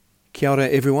Kia ora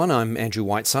everyone, I'm Andrew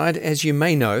Whiteside. As you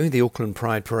may know, the Auckland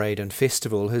Pride Parade and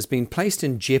Festival has been placed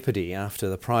in jeopardy after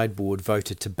the Pride Board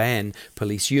voted to ban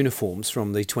police uniforms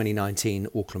from the 2019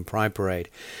 Auckland Pride Parade.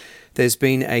 There's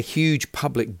been a huge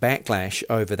public backlash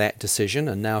over that decision,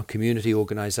 and now community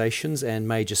organisations and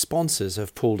major sponsors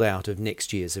have pulled out of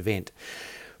next year's event.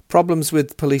 Problems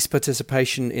with police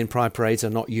participation in Pride parades are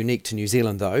not unique to New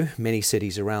Zealand though. Many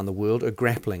cities around the world are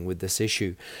grappling with this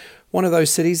issue. One of those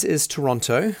cities is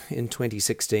Toronto. In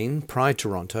 2016, Pride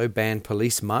Toronto banned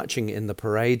police marching in the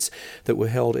parades that were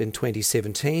held in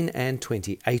 2017 and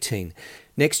 2018.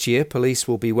 Next year, police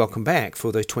will be welcome back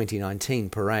for the 2019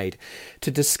 parade.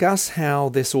 To discuss how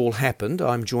this all happened,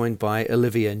 I'm joined by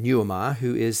Olivia Neumayer,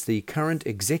 who is the current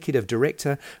Executive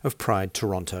Director of Pride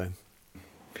Toronto.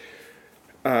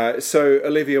 So,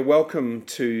 Olivia, welcome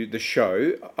to the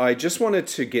show. I just wanted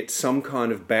to get some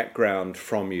kind of background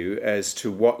from you as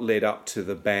to what led up to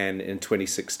the ban in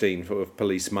 2016 of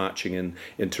police marching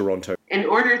in Toronto. In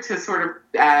order to sort of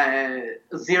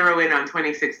zero in on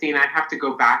 2016, I'd have to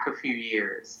go back a few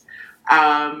years.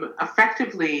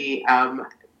 Effectively,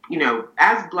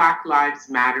 as Black Lives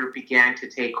Matter began to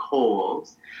take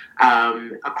hold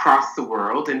across the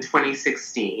world in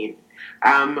 2016,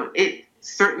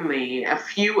 certainly, a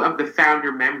few of the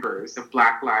founder members of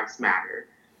Black Lives Matter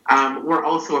were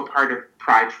also a part of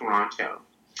Pride Toronto.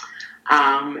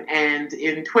 And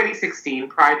in 2016,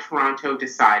 Pride Toronto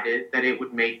decided that it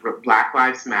would make Black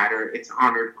Lives Matter its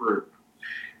honored group.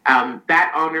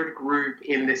 That honored group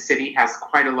in the city has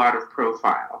quite a lot of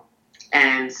profile.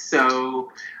 And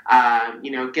so,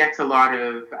 gets a lot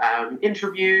of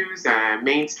interviews,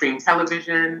 mainstream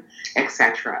television,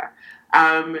 etc.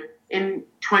 In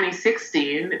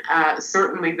 2016,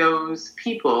 certainly those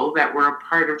people that were a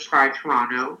part of Pride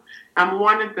Toronto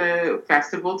wanted the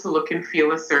festival to look and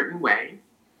feel a certain way.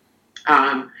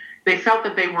 They felt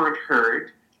that they weren't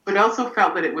heard, but also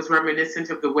felt that it was reminiscent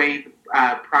of the way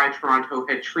Pride Toronto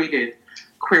had treated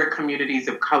queer communities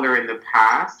of color in the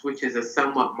past, which is a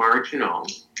somewhat marginal.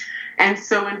 And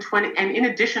so in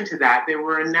addition to that, there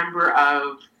were a number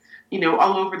of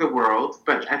all over the world,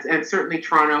 and certainly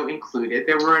Toronto included,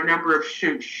 there were a number of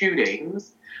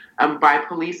shootings by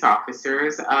police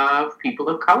officers of people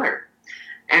of color.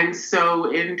 And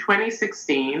so in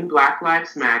 2016, Black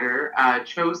Lives Matter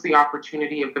chose the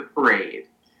opportunity of the parade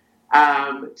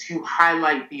to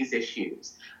highlight these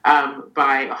issues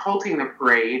by halting the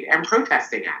parade and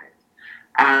protesting at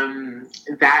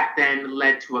it. That then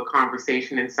led to a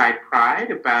conversation inside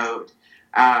Pride about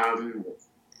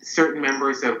certain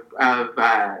members of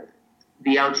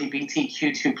the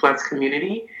LGBTQ2+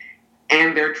 community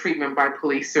and their treatment by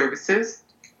police services,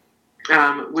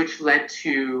 which led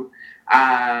to,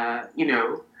 a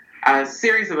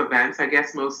series of events. I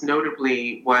guess most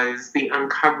notably was the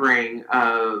uncovering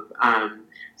of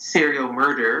serial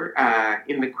murder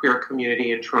in the queer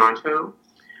community in Toronto,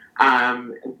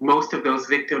 most of those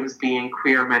victims being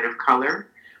queer men of color.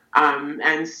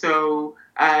 And so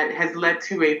it has led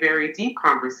to a very deep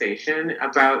conversation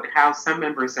about how some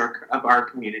members of our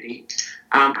community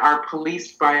are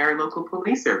policed by our local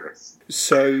police service.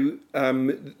 So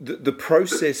the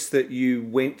process that you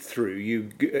went through,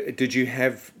 did you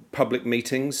have public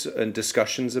meetings and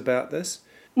discussions about this?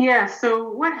 Yeah,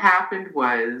 so what happened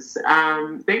was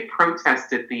they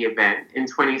protested the event in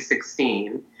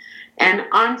 2016, and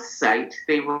on site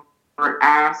they were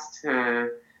asked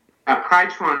to... Pride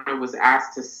Toronto was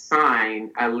asked to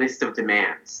sign a list of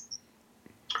demands.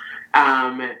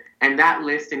 And that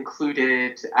list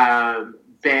included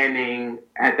banning,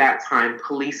 at that time,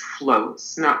 police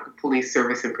floats, not the police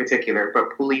service in particular,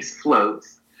 but police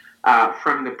floats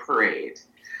from the parade.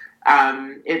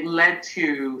 It led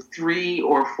to 3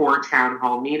 or 4 town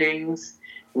hall meetings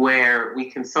where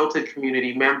we consulted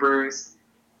community members.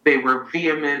 They were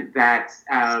vehement that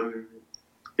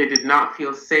they did not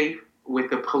feel safe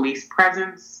with the police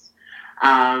presence.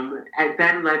 It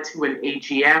then led to an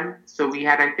AGM. So we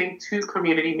had, I think, 2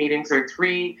 community meetings or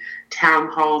 3 town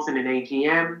halls and an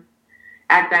AGM.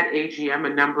 At that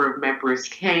AGM, a number of members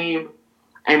came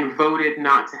and voted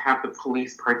not to have the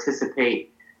police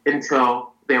participate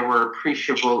until there were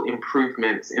appreciable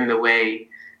improvements in the way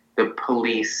the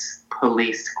police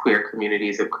policed queer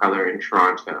communities of color in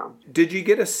Toronto. Did you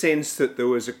get a sense that there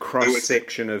was a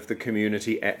cross-section of the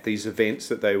community at these events,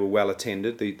 that they were well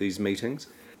attended, these meetings?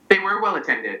 They were well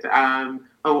attended.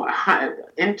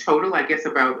 In total, I guess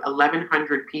about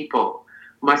 1,100 people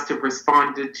must have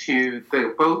responded to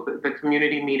both the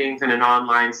community meetings and an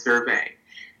online survey.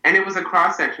 And it was a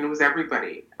cross-section. It was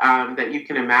everybody that you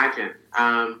can imagine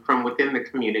from within the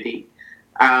community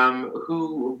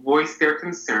who voiced their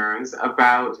concerns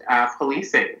about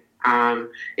policing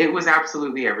It was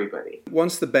absolutely everybody.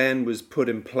 Once the ban was put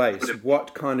in place,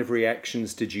 what kind of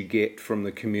reactions did you get from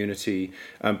the community,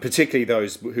 particularly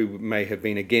those who may have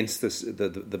been against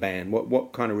the ban?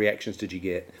 What kind of reactions did you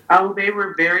get? Oh, they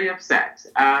were very upset.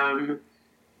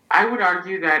 I would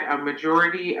argue that a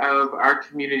majority of our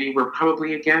community were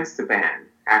probably against the ban,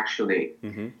 actually.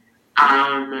 Mm-hmm.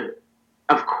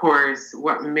 Of course,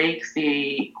 what makes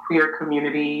the queer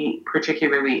community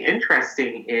particularly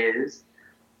interesting is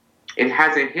it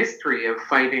has a history of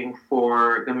fighting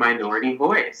for the minority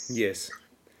voice. Yes.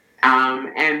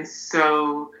 And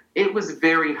so it was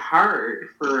very hard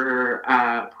for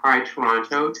Pride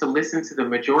Toronto to listen to the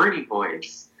majority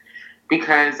voice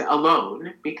because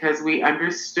we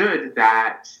understood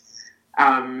that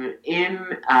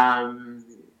in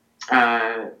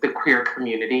the queer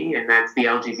community, and that's the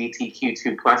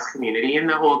LGBTQ2+ community, and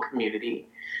the whole community,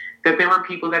 that there were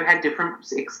people that had different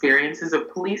experiences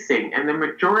of policing, and the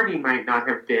majority might not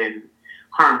have been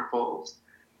harmful,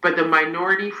 but the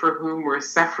minority for whom were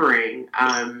suffering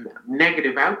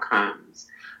negative outcomes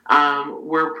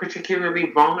were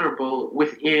particularly vulnerable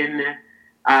within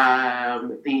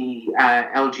the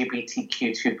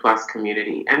LGBTQ2+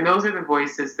 community. And those are the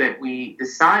voices that we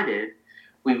decided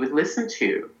we would listen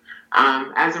to.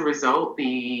 As a result,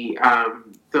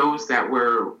 those that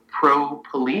were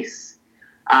pro-police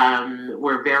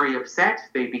were very upset.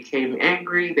 They became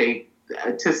angry. They,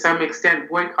 to some extent,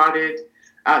 boycotted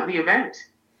the event.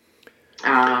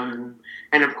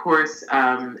 And of course,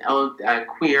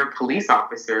 queer police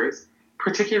officers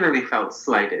particularly felt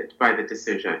slighted by the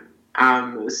decision.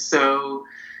 So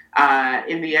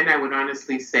in the end, I would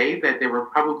honestly say that there were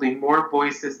probably more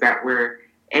voices that were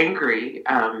angry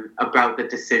about the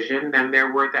decision than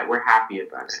there were that were happy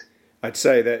about it. I'd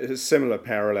say that there's similar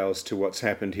parallels to what's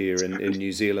happened here in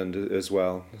New Zealand as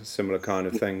well, similar kind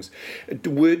of things.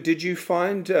 Did you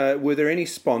find, were there any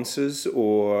sponsors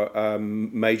or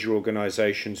major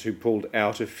organisations who pulled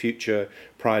out of future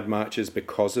Pride marches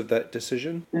because of that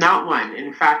decision? Not one.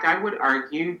 In fact, I would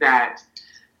argue that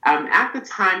at the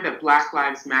time that Black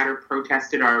Lives Matter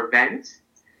protested our event,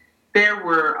 there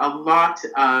were a lot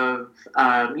of,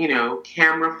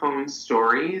 camera phone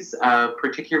stories of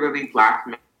particularly Black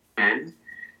men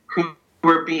who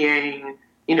were being,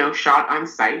 shot on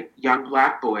sight, young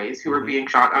Black boys who were being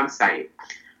shot on sight.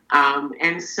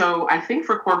 And so I think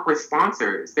for corporate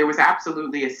sponsors, there was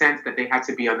absolutely a sense that they had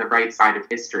to be on the right side of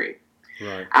history.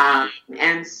 Right.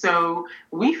 And so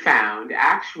we found,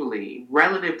 actually,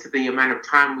 relative to the amount of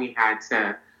time we had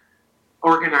to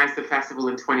organize the festival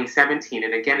in 2017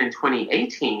 and again in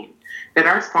 2018, that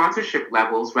our sponsorship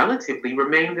levels relatively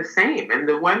remained the same. And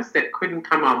the ones that couldn't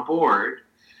come on board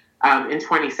in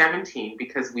 2017,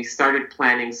 because we started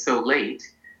planning so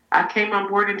late, came on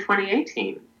board in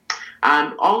 2018.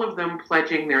 All of them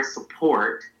pledging their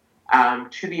support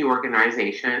to the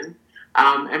organization.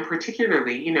 And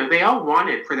particularly, they all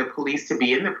wanted for the police to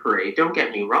be in the parade, don't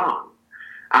get me wrong.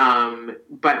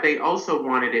 But they also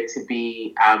wanted it to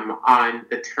be on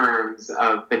the terms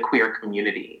of the queer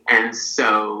community. And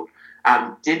so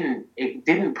it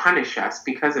didn't punish us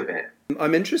because of it.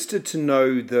 I'm interested to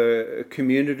know the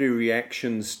community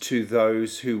reactions to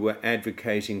those who were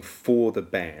advocating for the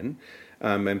ban,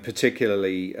 and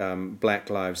particularly Black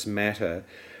Lives Matter.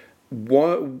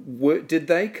 Did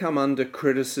they come under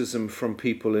criticism from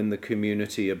people in the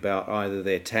community about either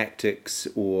their tactics,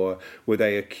 or were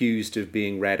they accused of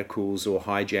being radicals or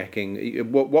hijacking?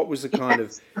 What was the kind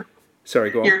of...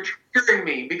 Sorry, go on. You're triggering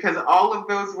me, because all of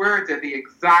those words are the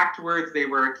exact words they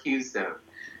were accused of.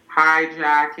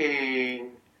 Hijacking,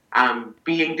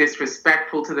 being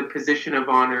disrespectful to the position of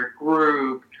honored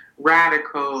group,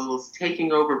 radicals,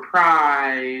 taking over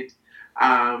Pride,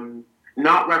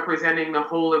 not representing the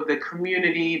whole of the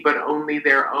community, but only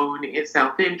their own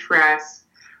self-interest.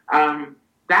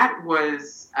 That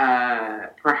was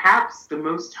perhaps the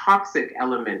most toxic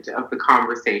element of the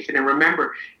conversation. And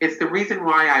remember, it's the reason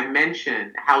why I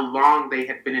mentioned how long they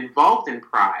had been involved in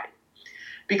Pride.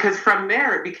 Because from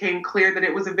there, it became clear that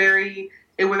it was a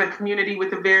community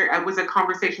with it was a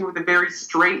conversation with a very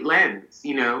straight lens,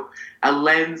 a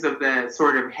lens of the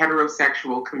sort of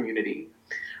heterosexual community.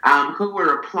 Who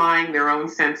were applying their own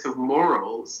sense of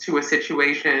morals to a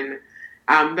situation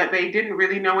that they didn't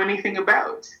really know anything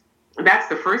about. That's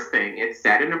the first thing it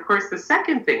said. And of course, the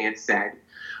second thing it said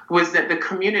was that the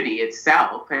community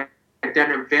itself had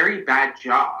done a very bad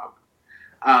job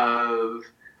of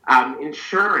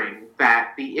ensuring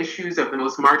that the issues of the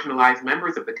most marginalized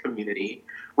members of the community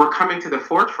were coming to the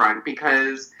forefront,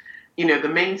 because, the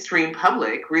mainstream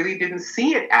public really didn't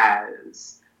see it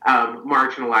as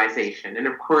marginalization. And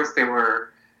of course, there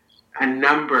were a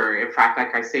number, in fact,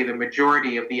 like I say, the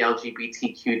majority of the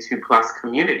LGBTQ2 plus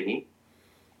community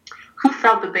who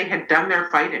felt that they had done their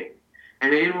fighting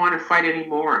and they didn't want to fight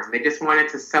anymore. They just wanted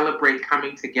to celebrate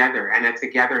coming together and a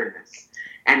togetherness.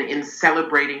 And in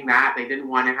celebrating that, they didn't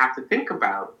want to have to think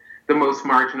about the most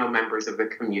marginal members of the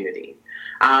community.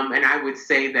 And I would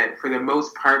say that for the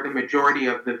most part, the majority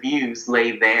of the views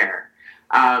lay there.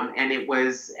 And it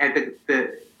was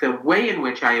the way in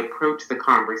which I approached the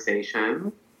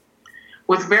conversation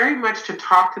was very much to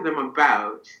talk to them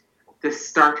about the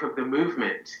start of the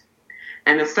movement.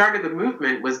 And the start of the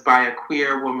movement was by a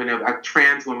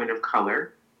trans woman of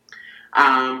color,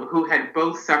 who had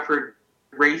both suffered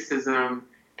racism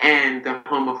and the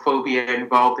homophobia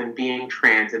involved in being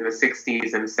trans in the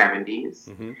 60s and 70s.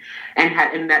 Mm-hmm.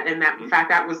 In fact,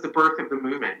 that was the birth of the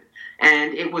movement.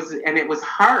 And it was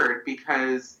hard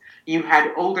because you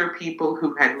had older people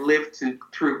who had lived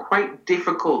through quite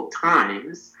difficult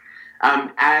times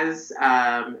as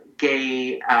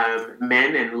gay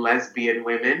men and lesbian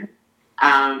women,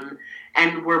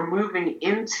 and were moving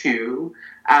into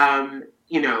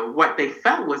what they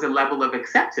felt was a level of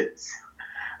acceptance.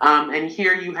 And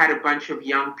here you had a bunch of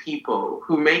young people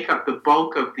who make up the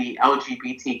bulk of the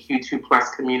LGBTQ2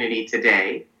 plus community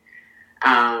today,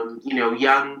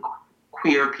 young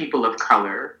queer people of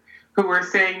color who were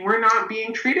saying, we're not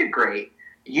being treated great.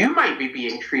 You might be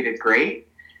being treated great,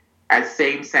 as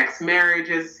same-sex marriage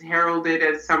is heralded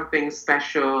as something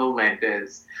special, and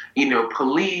as,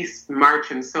 police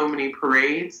march in so many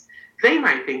parades. They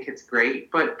might think it's great,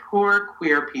 but poor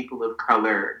queer people of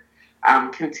color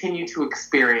continue to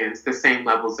experience the same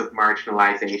levels of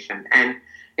marginalization. And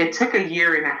it took 1.5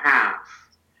 years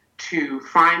to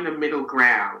find the middle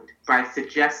ground by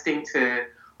suggesting to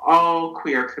all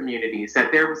queer communities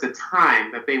that there was a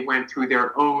time that they went through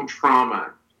their own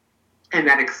trauma, and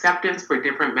that acceptance for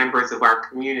different members of our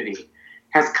community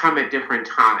has come at different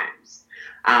times.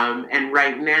 And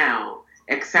right now,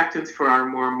 acceptance for our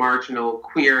more marginal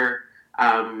queer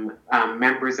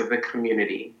members of the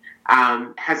community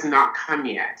has not come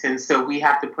yet. And so we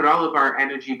have to put all of our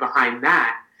energy behind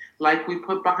that, like we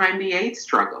put behind the AIDS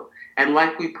struggle, and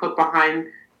like we put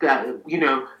behind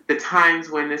the times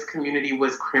when this community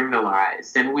was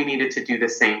criminalized, and we needed to do the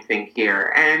same thing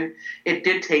here. And it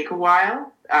did take a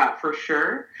while, for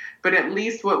sure, but at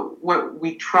least what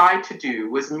we tried to do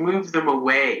was move them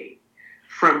away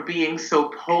from being so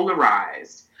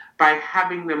polarized by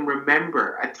having them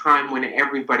remember a time when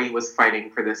everybody was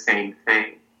fighting for the same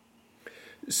thing.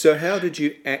 So how did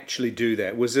you actually do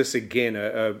that? Was this, again,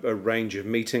 a range of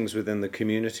meetings within the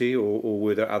community, or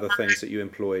were there other things that you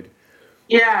employed?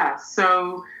 Yeah,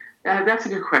 so that's a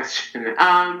good question.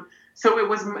 So it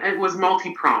was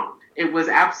multi-pronged. It was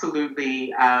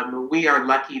absolutely, we are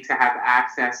lucky to have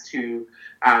access to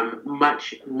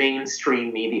much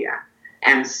mainstream media.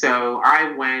 And so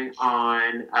I went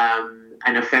on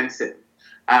an offensive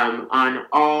on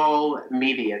all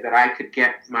media that I could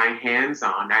get my hands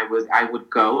on. I would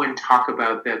go and talk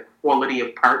about the quality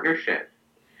of partnership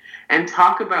and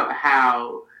talk about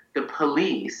how the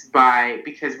police,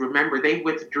 because remember, they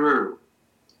withdrew,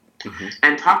 mm-hmm.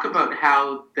 and talk about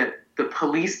how the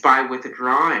police, by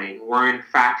withdrawing, were in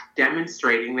fact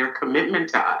demonstrating their commitment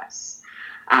to us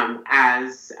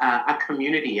as a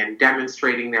community and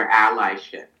demonstrating their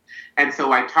allyship. And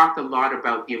so I talked a lot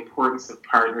about the importance of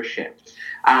partnership,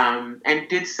 and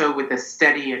did so with a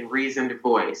steady and reasoned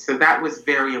voice. So that was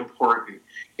very important.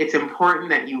 It's important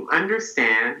that you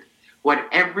understand what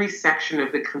every section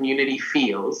of the community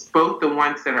feels, both the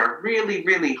ones that are really,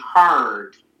 really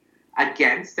hard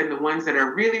against and the ones that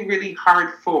are really, really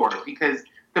hard for, because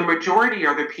the majority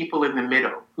are the people in the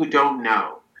middle who don't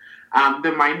know.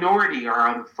 The minority are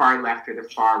on the far left or the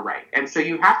far right. And so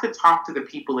you have to talk to the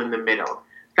people in the middle.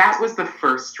 That was the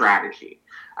first strategy,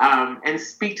 and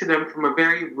speak to them from a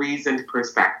very reasoned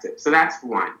perspective. So that's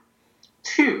one.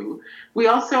 Two, we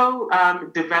also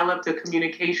developed a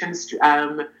communications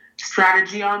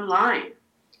strategy online.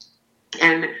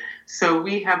 And so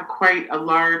we have quite a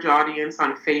large audience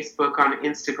on Facebook, on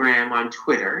Instagram, on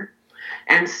Twitter.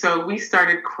 And so we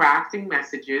started crafting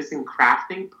messages and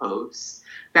crafting posts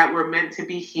that were meant to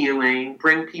be healing,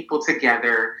 bring people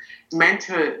together, meant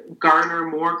to garner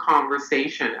more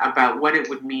conversation about what it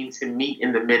would mean to meet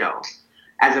in the middle,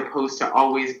 as opposed to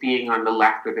always being on the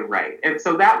left or the right. And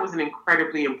so that was an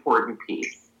incredibly important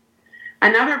piece.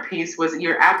 Another piece was,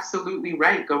 you're absolutely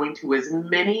right, going to as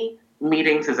many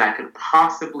meetings as I could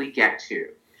possibly get to.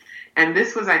 And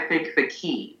this was, I think, the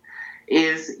key,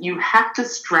 is you have to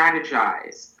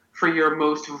strategize for your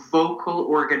most vocal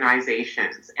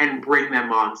organizations and bring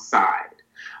them on side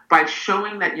by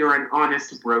showing that you're an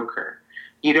honest broker.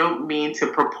 You don't mean to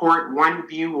purport one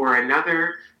view or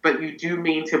another, but you do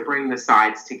mean to bring the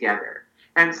sides together.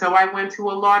 And so I went to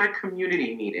a lot of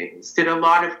community meetings, did a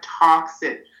lot of talks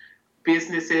at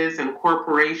businesses and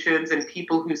corporations and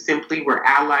people who simply were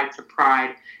allied to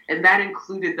Pride. And that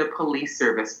included the police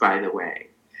service, by the way.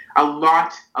 A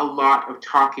lot of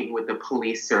talking with the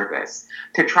police service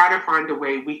to try to find a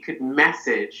way we could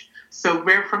message. So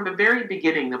from the very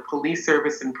beginning, the police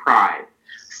service and Pride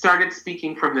started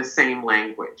speaking from the same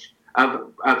language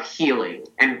of healing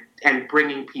and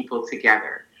bringing people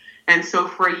together. And so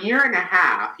for a year and a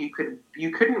half, you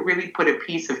couldn't really put a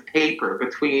piece of paper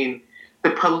between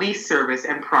the police service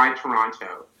and Pride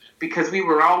Toronto, because we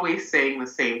were always saying the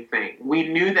same thing. We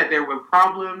knew that there were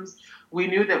problems. We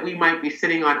knew that we might be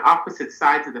sitting on opposite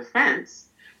sides of the fence,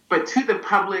 but to the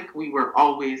public, we were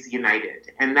always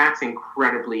united, and that's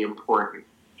incredibly important.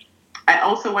 I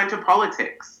also went to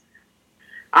politics.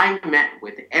 I met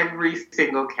with every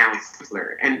single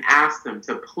councillor and asked them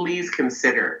to please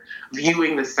consider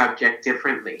viewing the subject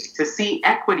differently, to see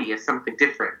equity as something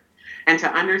different, and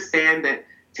to understand that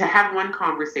to have one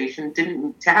conversation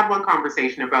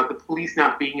about the police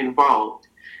not being involved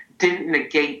didn't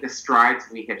negate the strides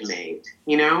we had made,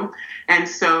 you know? And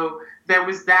so there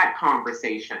was that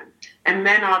conversation. And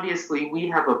then obviously we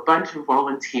have a bunch of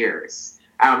volunteers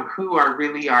who are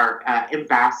really our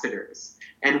ambassadors.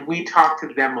 And we talked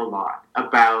to them a lot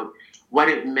about what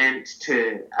it meant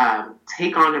to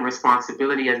take on a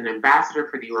responsibility as an ambassador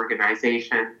for the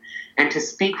organization and to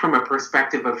speak from a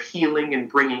perspective of healing and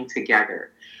bringing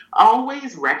together.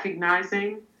 Always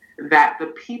recognizing that the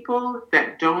people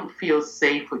that don't feel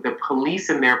safe with the police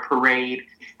in their parade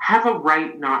have a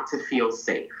right not to feel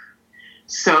safe.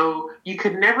 So you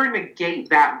could never negate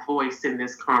that voice in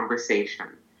this conversation.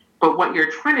 But what you're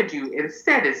trying to do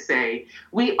instead is say,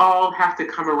 we all have to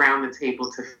come around the table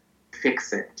to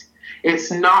fix it.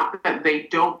 It's not that they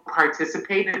don't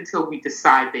participate until we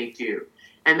decide they do.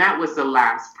 And that was the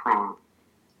last prong.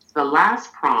 The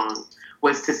last prong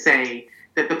was to say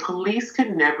that the police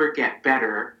can never get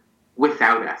better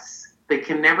without us. They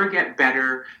can never get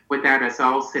better without us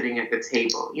all sitting at the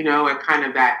table. You know, a kind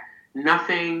of that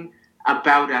nothing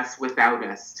about us without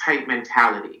us type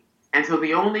mentality. And so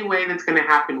the only way that's going to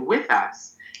happen with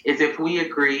us is if we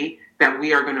agree that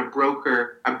we are going to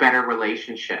broker a better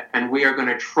relationship and we are going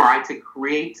to try to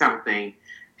create something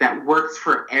that works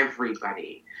for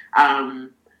everybody.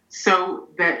 So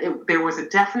that there was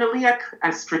definitely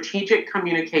a strategic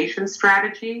communication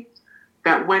strategy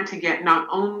that went to get not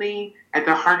only at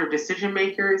the heart of decision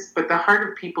makers, but the heart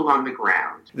of people on the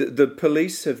ground. The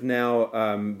police have now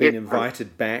been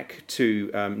invited back to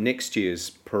next year's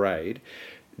parade.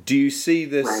 Do you see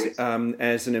this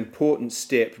as an important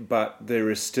step, but there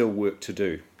is still work to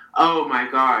do? Oh my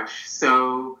gosh.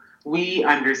 So we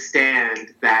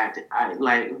understand that,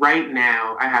 right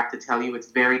now, I have to tell you,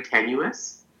 it's very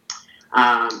tenuous.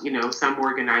 Some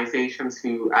organizations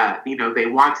who, they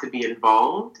want to be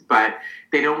involved, but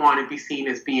they don't want to be seen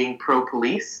as being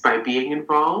pro-police by being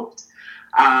involved.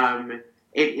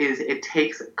 It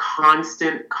takes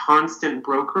constant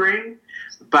brokering,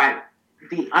 but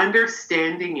the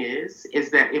understanding is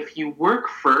that if you work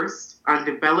first on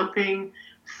developing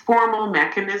formal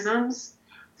mechanisms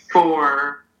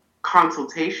for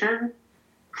consultation,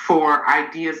 for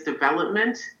ideas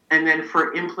development, and then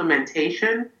for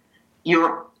implementation,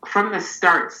 you're from the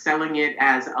start selling it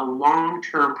as a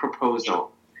long-term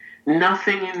proposal.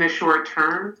 Nothing in the short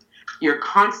term. You're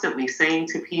constantly saying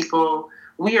to people,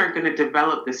 we are going to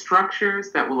develop the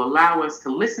structures that will allow us to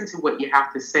listen to what you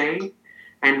have to say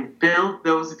and build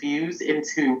those views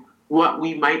into what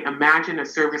we might imagine a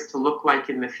service to look like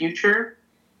in the future.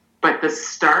 But the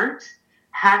start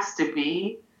has to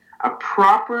be a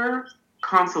proper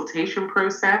consultation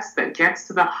process that gets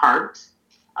to the heart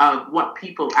of what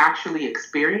people actually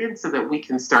experience so that we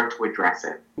can start to address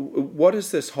it. What has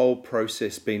this whole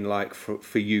process been like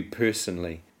for you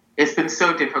personally? It's been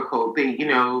so difficult.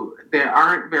 There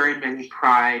aren't very many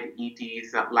Pride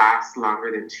EDs that last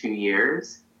longer than 2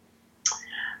 years.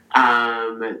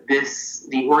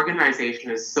 The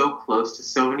organization is so close to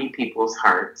so many people's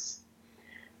hearts.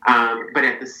 But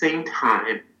at the same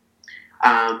time,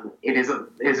 it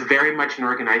is very much an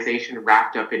organization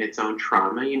wrapped up in its own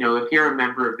trauma. If you're a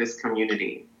member of this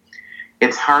community,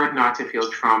 it's hard not to feel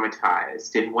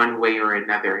traumatized in one way or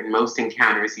another in most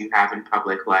encounters you have in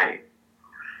public life.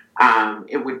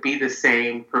 It would be the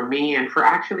same for me and for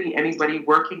actually anybody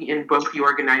working in both the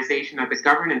organization at the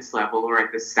governance level or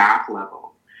at the staff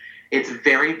level. It's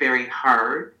very, very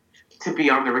hard to be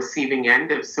on the receiving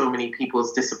end of so many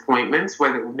people's disappointments,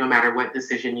 no matter what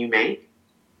decision you make.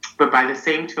 But by the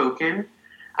same token,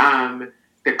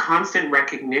 the constant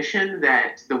recognition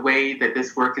that the way that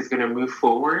this work is going to move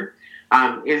forward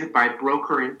is by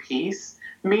brokering peace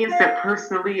means that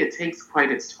personally it takes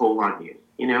quite its toll on you.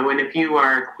 And if you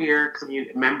are a queer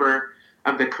member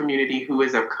of the community who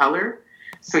is of color,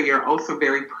 so you're also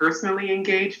very personally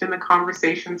engaged in the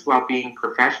conversations while being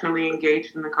professionally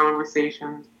engaged in the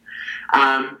conversations,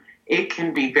 it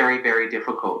can be very, very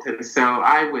difficult. And so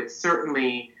I would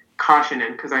certainly caution,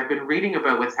 and because I've been reading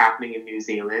about what's happening in New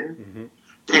Zealand,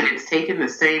 and it's taken the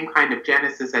same kind of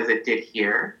genesis as it did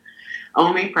here.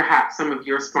 Only perhaps some of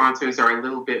your sponsors are a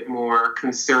little bit more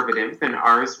conservative than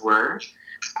ours were.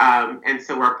 And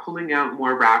so are pulling out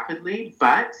more rapidly.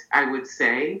 But I would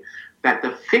say that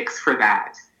the fix for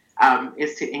that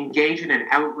is to engage in an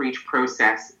outreach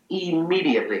process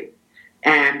immediately.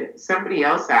 And somebody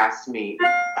else asked me,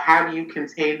 how do you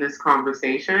contain this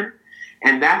conversation?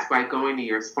 And that's by going to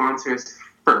your sponsors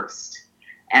first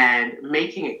and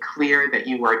making it clear that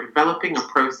you are developing a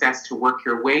process to work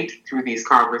your way through these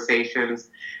conversations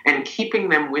and keeping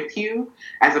them with you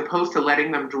as opposed to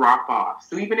letting them drop off.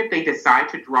 So even if they decide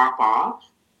to drop off,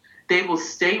 they will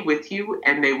stay with you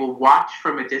and they will watch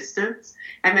from a distance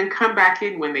and then come back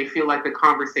in when they feel like the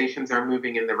conversations are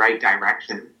moving in the right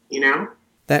direction,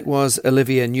 That was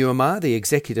Olivia Nuamar, the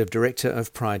Executive Director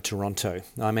of Pride Toronto.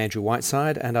 I'm Andrew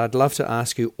Whiteside, and I'd love to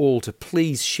ask you all to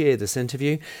please share this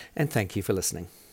interview, and thank you for listening.